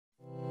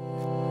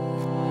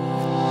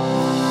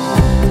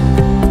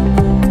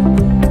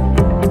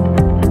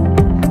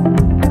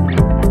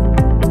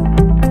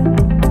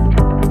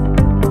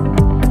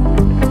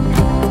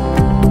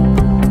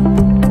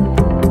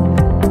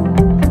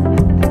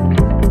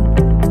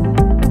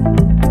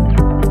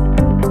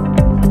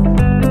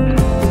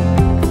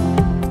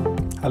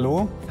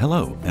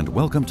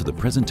Welcome to the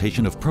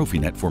presentation of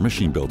PROFINET for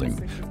machine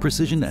building.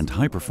 Precision and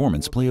high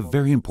performance play a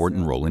very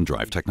important role in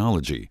drive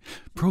technology.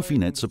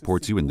 PROFINET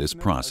supports you in this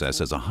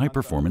process as a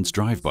high-performance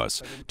drive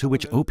bus, to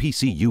which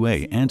OPC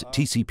UA and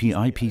TCP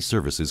IP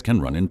services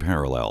can run in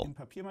parallel.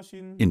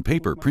 In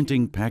paper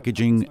printing,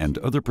 packaging, and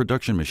other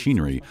production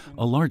machinery,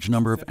 a large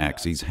number of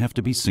axes have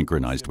to be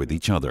synchronized with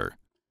each other.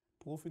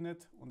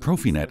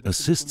 PROFINET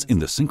assists in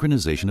the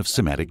synchronization of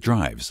SIMATIC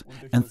drives,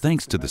 and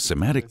thanks to the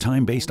SIMATIC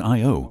time-based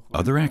I/O,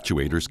 other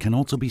actuators can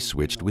also be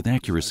switched with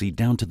accuracy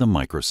down to the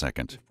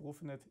microsecond.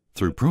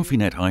 Through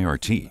PROFINET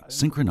IRT,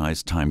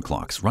 synchronized time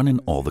clocks run in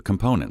all the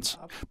components,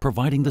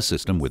 providing the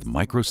system with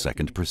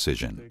microsecond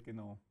precision.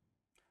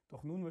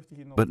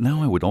 But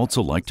now I would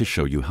also like to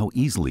show you how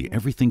easily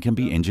everything can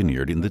be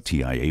engineered in the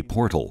TIA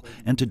portal,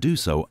 and to do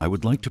so I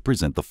would like to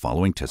present the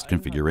following test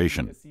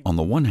configuration. On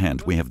the one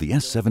hand, we have the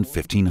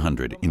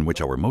S7-1500, in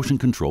which our motion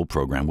control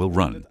program will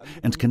run,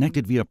 and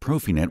connected via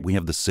PROFINET we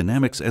have the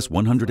SYNAMICS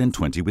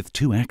S120 with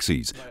two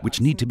axes,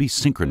 which need to be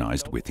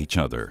synchronized with each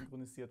other.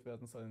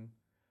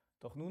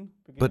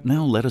 But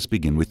now let us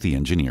begin with the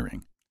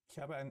engineering.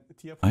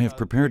 I have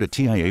prepared a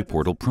TIA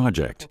portal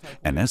project,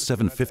 and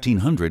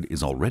S7-1500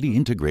 is already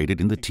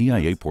integrated in the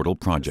TIA portal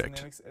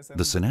project.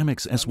 The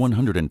SYNAMICS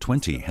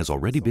S120 has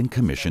already been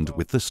commissioned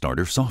with the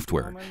starter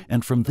software,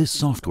 and from this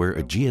software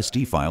a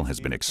GSD file has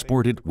been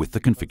exported with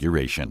the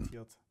configuration.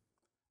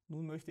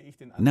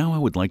 Now I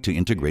would like to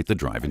integrate the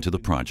drive into the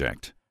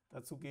project.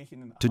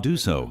 To do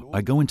so,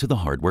 I go into the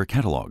hardware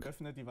catalog,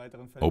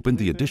 open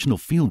the additional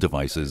field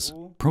devices,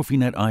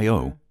 PROFINET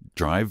I/O,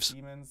 drives,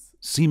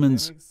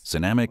 Siemens,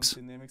 SYNAMICS,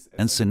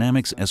 and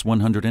SYNAMICS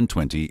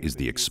S120 is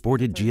the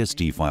exported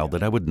GSD file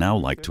that I would now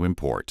like to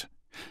import.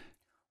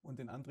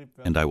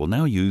 And I will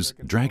now use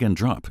drag and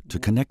drop to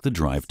connect the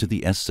drive to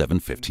the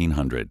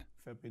S7-1500.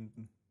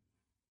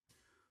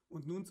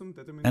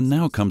 And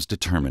now comes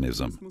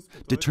determinism.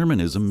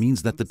 Determinism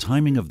means that the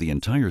timing of the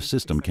entire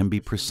system can be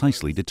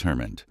precisely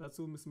determined.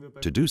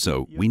 To do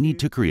so, we need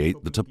to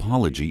create the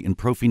topology in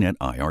PROFINET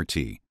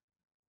IRT.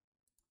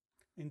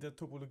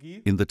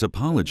 In the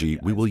topology,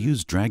 we will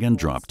use drag and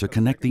drop to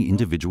connect the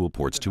individual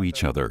ports to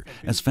each other,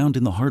 as found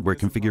in the hardware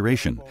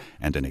configuration,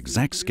 and an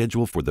exact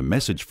schedule for the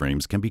message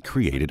frames can be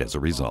created as a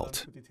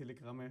result.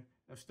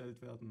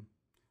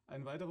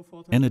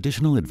 An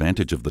additional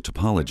advantage of the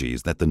topology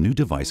is that the new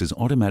device is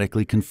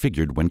automatically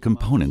configured when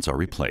components are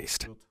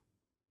replaced.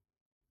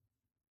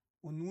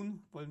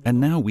 And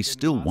now we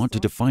still want to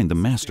define the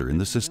master in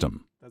the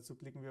system.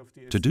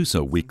 To do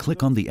so, we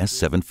click on the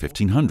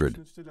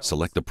S7-1500,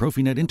 select the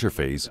PROFINET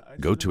interface,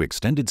 go to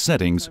Extended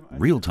Settings,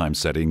 Real-Time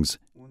Settings,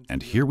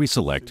 and here we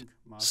select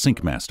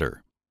Sync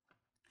Master.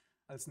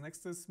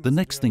 The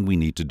next thing we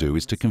need to do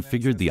is to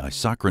configure the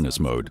isochronous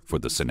mode for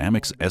the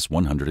SYNAMICS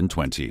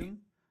S120.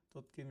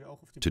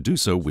 To do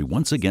so, we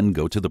once again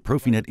go to the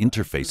PROFINET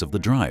interface of the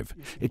drive,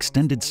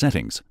 Extended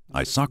Settings,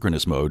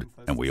 Isochronous Mode,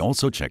 and we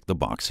also check the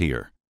box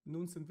here.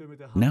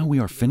 Now we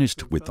are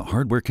finished with the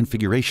hardware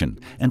configuration,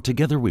 and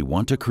together we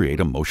want to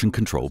create a motion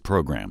control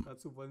program.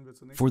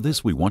 For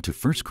this, we want to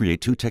first create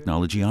two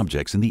technology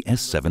objects in the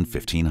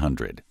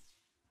S7-1500.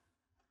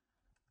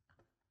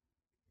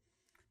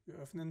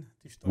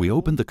 We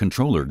open the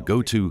controller,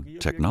 go to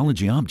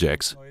Technology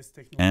Objects,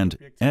 and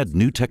Add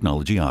New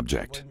Technology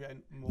Object.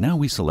 Now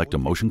we select a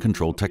motion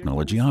control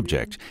technology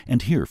object,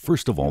 and here,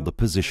 first of all, the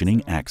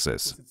positioning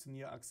axis.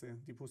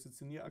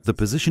 The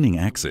positioning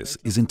axis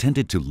is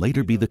intended to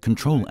later be the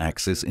control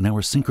axis in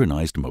our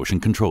synchronized motion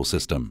control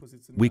system.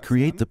 We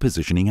create the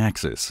positioning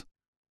axis.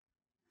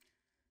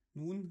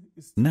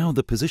 Now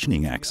the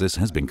positioning axis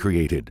has been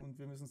created,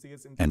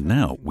 and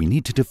now we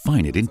need to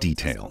define it in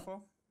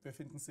detail.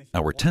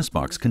 Our test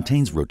box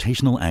contains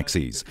rotational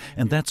axes,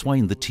 and that's why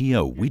in the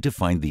TO we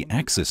define the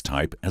axis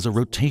type as a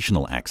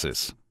rotational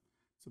axis.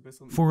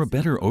 For a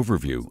better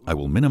overview, I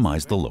will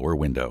minimize the lower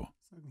window.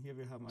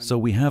 So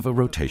we have a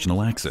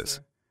rotational axis.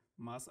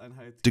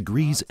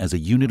 Degrees as a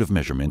unit of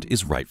measurement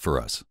is right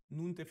for us.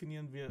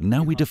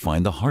 Now we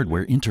define the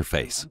hardware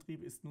interface.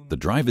 The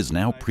drive is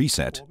now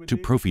preset to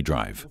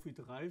PROFIDrive.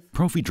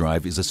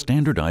 PROFIDrive is a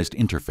standardized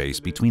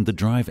interface between the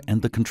drive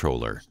and the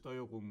controller.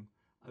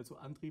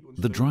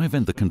 The drive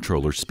and the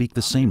controller speak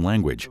the same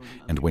language,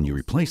 and when you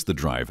replace the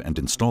drive and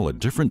install a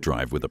different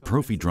drive with a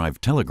PROFIDrive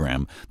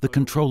telegram, the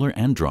controller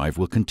and drive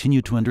will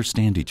continue to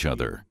understand each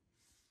other.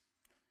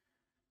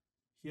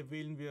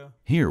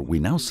 Here we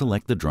now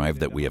select the drive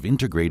that we have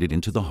integrated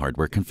into the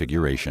hardware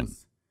configuration.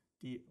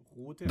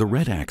 The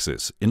red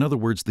axis, in other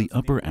words the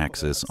upper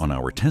axis on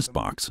our test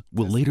box,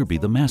 will later be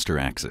the master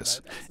axis,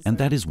 and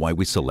that is why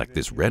we select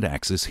this red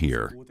axis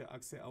here.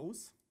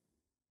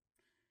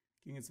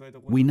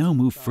 We now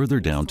move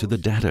further down to the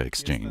data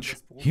exchange.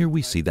 Here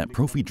we see that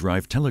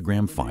PROFIDrive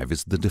Telegram 5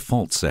 is the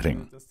default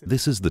setting.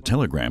 This is the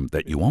telegram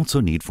that you also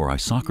need for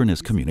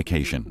isochronous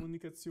communication.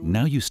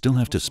 Now you still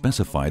have to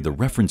specify the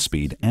reference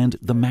speed and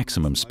the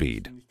maximum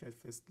speed.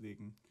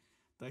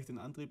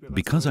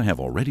 Because I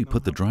have already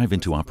put the drive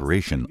into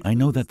operation, I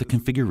know that the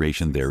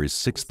configuration there is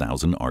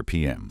 6,000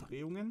 RPM.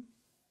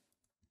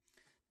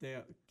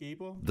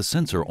 The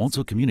sensor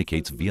also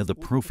communicates via the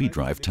Profi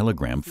Drive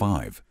Telegram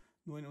 5.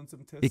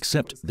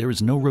 Except there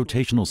is no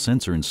rotational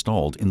sensor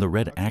installed in the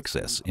red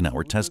axis in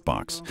our test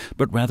box,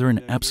 but rather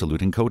an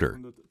absolute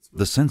encoder.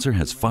 The sensor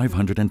has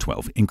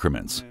 512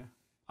 increments.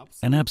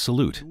 An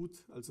absolute.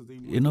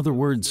 In other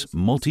words,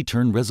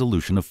 multi-turn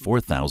resolution of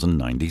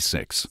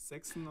 4096.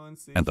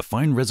 And the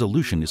fine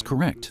resolution is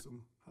correct,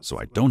 so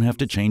I don't have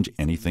to change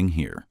anything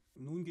here.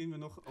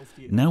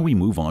 Now we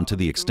move on to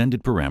the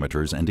extended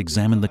parameters and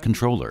examine the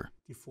controller.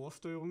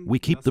 We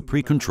keep the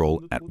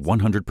pre-control at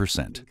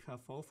 100%.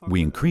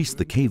 We increase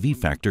the kV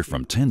factor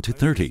from 10 to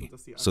 30,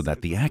 so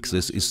that the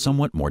axis is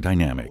somewhat more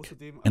dynamic.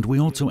 And we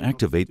also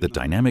activate the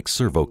dynamic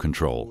servo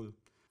control.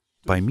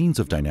 By means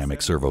of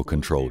dynamic servo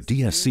control,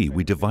 DSC,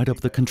 we divide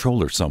up the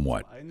controller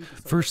somewhat.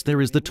 First, there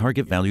is the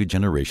target value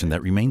generation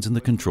that remains in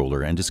the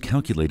controller and is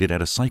calculated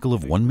at a cycle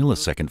of 1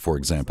 millisecond, for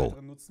example.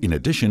 In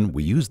addition,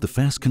 we use the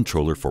fast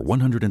controller for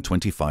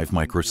 125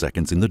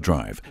 microseconds in the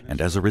drive,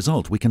 and as a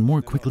result, we can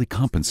more quickly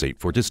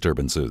compensate for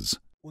disturbances.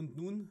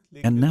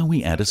 And now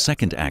we add a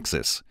second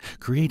axis,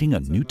 creating a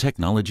new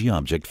technology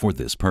object for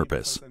this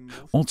purpose.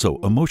 Also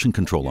a motion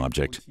control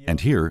object, and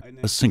here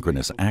a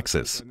synchronous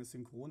axis.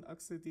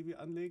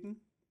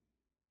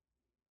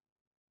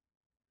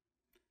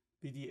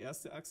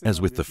 As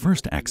with the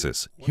first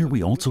axis, here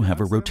we also have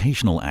a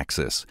rotational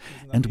axis,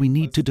 and we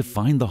need to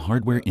define the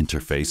hardware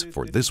interface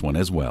for this one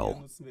as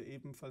well.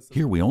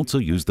 Here we also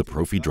use the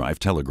Profi Drive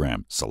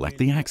Telegram, select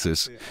the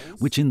axis,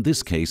 which in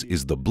this case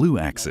is the blue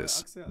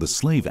axis, the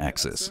slave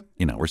axis,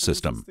 in our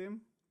system.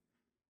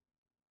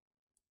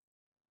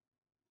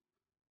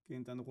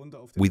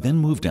 We then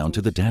move down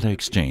to the data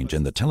exchange,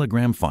 and the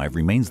Telegram 5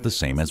 remains the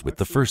same as with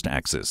the first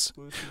axis.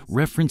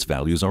 Reference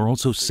values are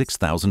also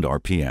 6000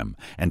 RPM,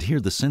 and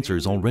here the sensor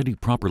is already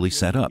properly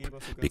set up,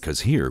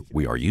 because here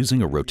we are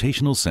using a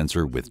rotational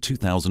sensor with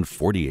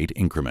 2048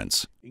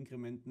 increments.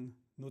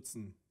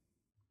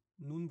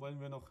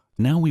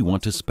 Now we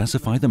want to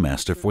specify the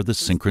master for the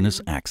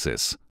synchronous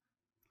axis.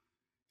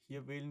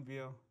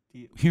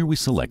 Here we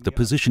select the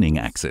positioning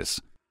axis.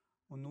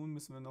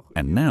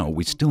 And now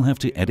we still have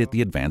to edit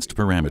the advanced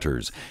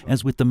parameters,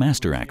 as with the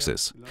master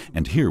axis.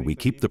 And here we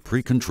keep the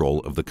pre-control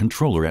of the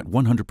controller at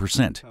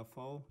 100%,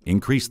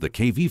 increase the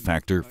kV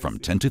factor from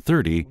 10 to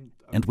 30,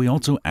 and we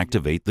also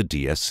activate the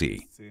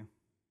DSC.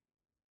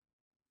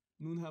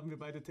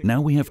 Now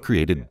we have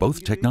created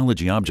both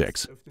technology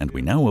objects, and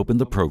we now open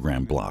the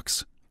program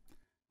blocks.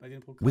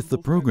 With the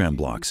program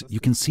blocks, you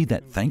can see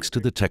that thanks to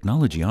the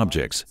technology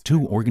objects,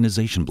 two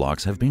organization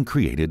blocks have been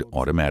created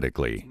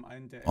automatically.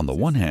 On the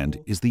one hand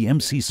is the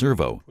MC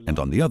servo, and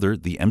on the other,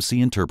 the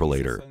MC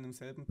interpolator.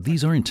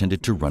 These are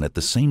intended to run at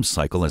the same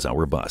cycle as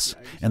our bus,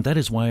 and that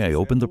is why I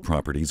open the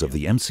properties of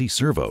the MC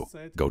servo,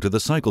 go to the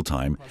cycle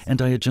time,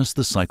 and I adjust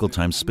the cycle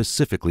time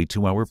specifically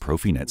to our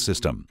PROFINET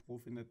system.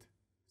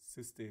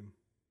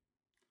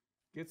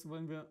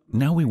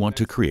 Now we want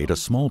to create a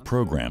small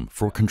program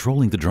for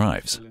controlling the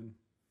drives.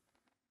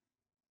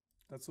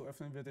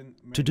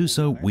 To do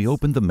so, we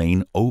open the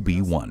main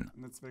OB1.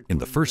 In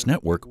the first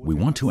network, we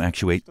want to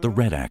actuate the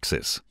red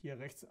axis.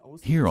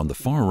 Here on the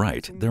far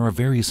right, there are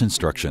various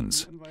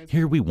instructions.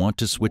 Here we want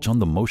to switch on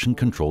the motion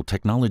control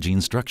technology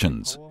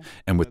instructions.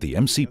 And with the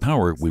MC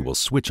power, we will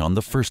switch on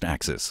the first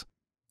axis.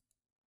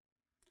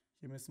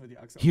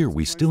 Here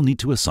we still need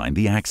to assign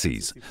the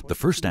axes. The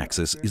first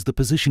axis is the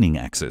positioning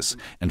axis,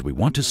 and we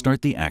want to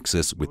start the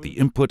axis with the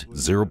input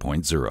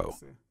 0.0.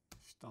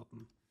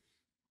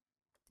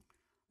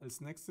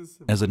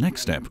 As a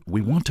next step, we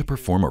want to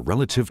perform a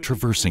relative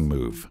traversing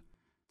move.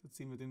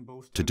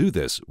 To do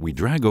this, we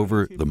drag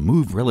over the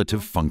Move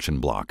Relative function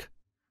block.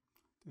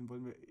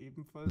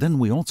 Then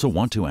we also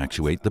want to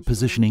actuate the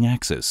positioning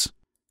axis.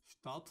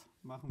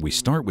 We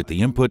start with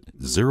the input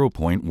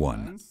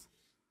 0.1.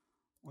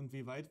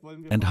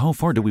 And how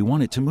far do we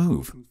want it to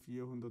move?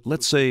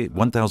 Let's say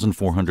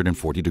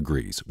 1440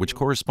 degrees, which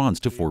corresponds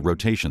to 4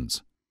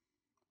 rotations.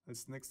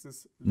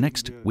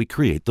 Next, we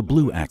create the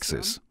blue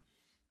axis.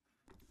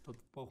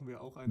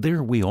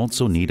 There we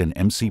also need an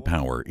MC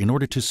power in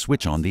order to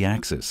switch on the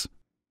axis.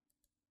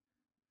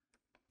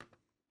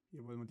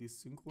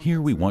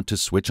 Here we want to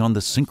switch on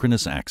the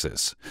synchronous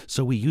axis,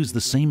 so we use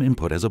the same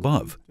input as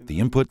above, the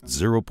input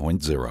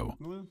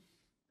 0.0.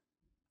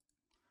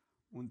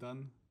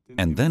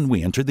 And then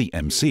we enter the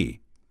MC,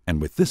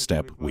 and with this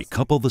step we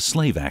couple the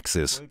slave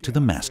axis to the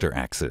master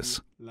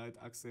axis.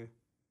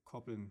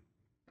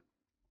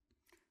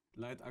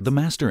 The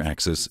master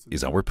axis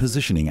is our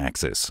positioning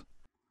axis.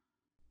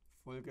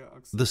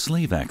 The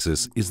slave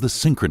axis is the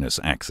synchronous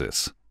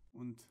axis,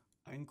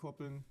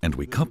 and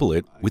we couple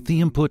it with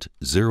the input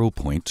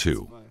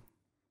 0.2.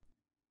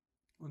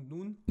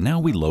 Now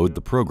we load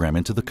the program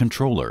into the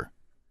controller.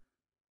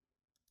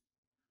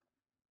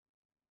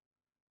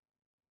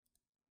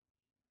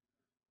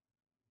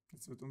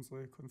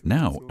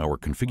 Now our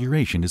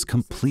configuration is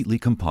completely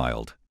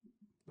compiled.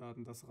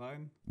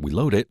 We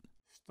load it,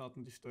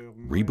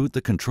 reboot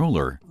the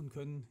controller,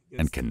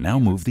 and can now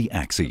move the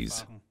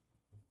axes.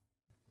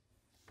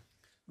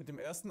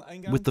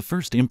 With the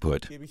first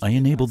input, I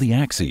enable the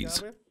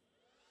axes.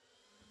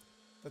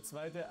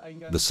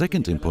 The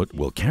second input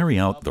will carry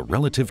out the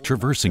relative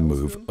traversing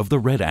move of the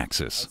red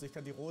axis.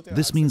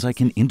 This means I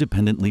can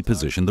independently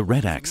position the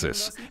red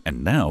axis,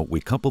 and now we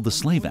couple the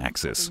slave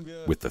axis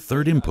with the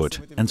third input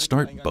and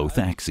start both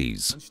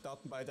axes.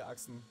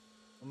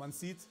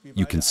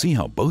 You can see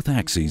how both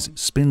axes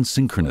spin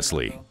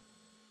synchronously.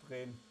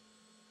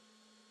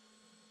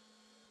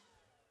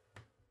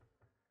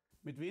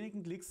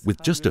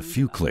 With just a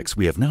few clicks,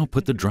 we have now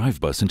put the drive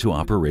bus into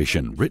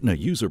operation, written a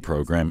user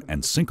program,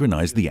 and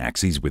synchronized the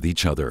axes with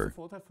each other.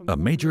 A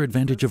major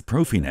advantage of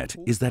PROFINET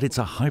is that it's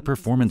a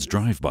high-performance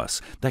drive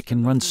bus that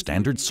can run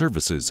standard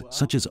services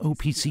such as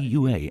OPC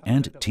UA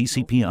and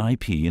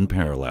TCP/IP in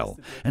parallel,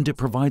 and it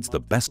provides the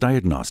best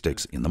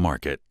diagnostics in the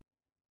market.